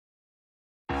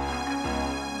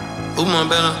Ooh, my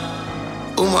bad,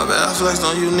 I flexed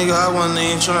on you, nigga. I wasn't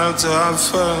even trying to, I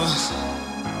fell.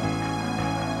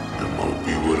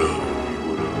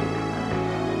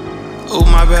 Ooh,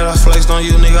 my bad, I flexed on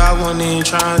you, nigga. I wasn't even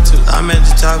trying to. I'm at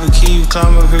the top of the key, you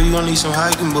climb up here, you gon' need some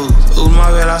hiking boots. Ooh,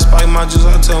 my bad, I spiked my juice.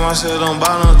 I tell myself don't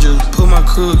buy no juice. Put my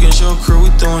crew against your crew, we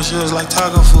throwing shit like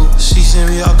taco food. She sent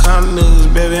me all kind of news,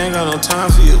 baby, ain't got no time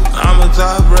for you. I'm a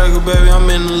thought breaker, baby, I'm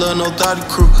in the little no thotty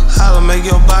crew. Holla, make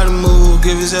your body move,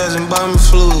 give his ass embalming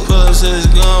fluid. Pull up to this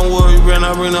gun war, you better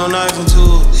not bring no knife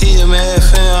into it. He a mad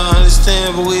fan, I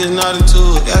understand, but we is not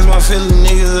into it. That's my feeling,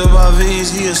 niggas about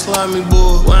veeze, he a slimy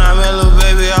bull. When I met little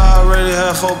baby, I already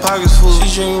had 4 pockets full.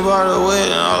 She dreamed about her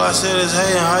wedding, all I said is,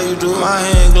 hey, how you doing? My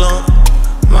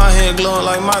hand glowing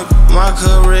like my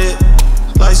cup red.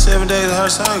 Like 7 days of her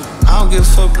cycle. I don't give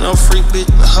a fuck, no freak bitch,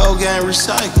 the whole gang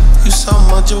recycle. You so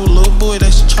much of a little boy,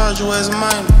 they should charge you as a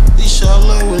minor. He show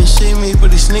love when he see me, but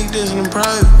he sneak this in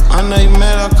private. I know you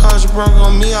mad, I caught you broke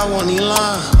on me, I wasn't even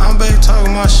lying. I'm back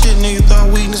talking my shit, nigga thought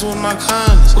weakness was my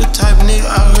kindness. What type of nigga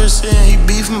out here saying he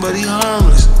beefing, but he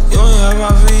harmless? You ain't have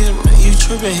my visa, man, you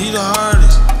tripping, he the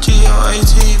hardest.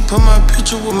 G-O-A-T, put my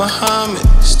picture with Muhammad.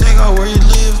 Stake out where you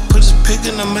live, put his pick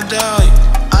in the medallion.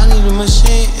 I need a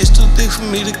machine, it's too thick for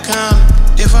me to count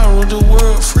it. If I rule the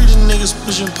world, free the niggas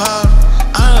pushing powder.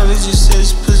 I know that you said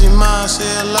this pussy mine, say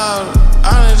it louder.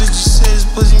 I know that you said this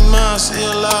pussy mine, say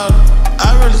it louder.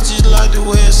 I really just like the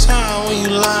way it sound when you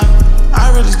lie.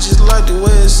 I really just like the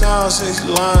way it sounds, sexy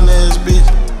lying ass bitch.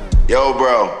 Yo,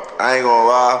 bro, I ain't gonna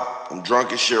lie, I'm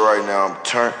drunk as shit right now, I'm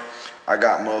turned. I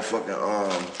got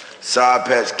motherfucking Side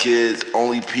Patch Kids,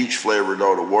 only peach flavor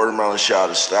though, the watermelon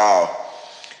shot style.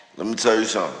 Let me tell you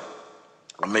something.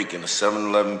 I'm making a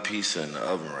 7-Eleven pizza in the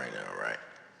oven right now, right?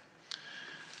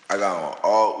 I got on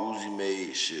all Uzi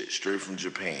made shit straight from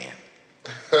Japan.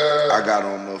 I got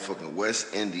on motherfucking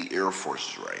West Indy Air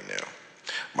Forces right now.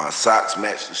 My socks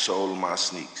match the sole of my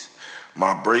sneaks.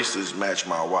 My bracelets match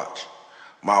my watch.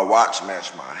 My watch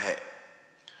match my hat.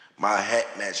 My hat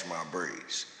match my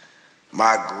braids.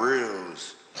 My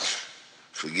grills,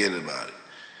 forget about it.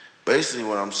 Basically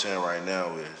what I'm saying right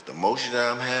now is the motion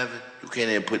that I'm having, you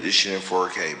can't even put this shit in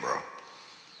 4K, bro.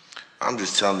 I'm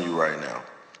just telling you right now,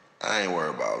 I ain't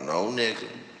worried about no nigga.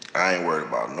 I ain't worried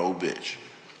about no bitch.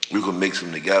 We can mix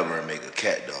them together and make a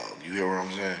cat dog. You hear what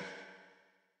I'm saying?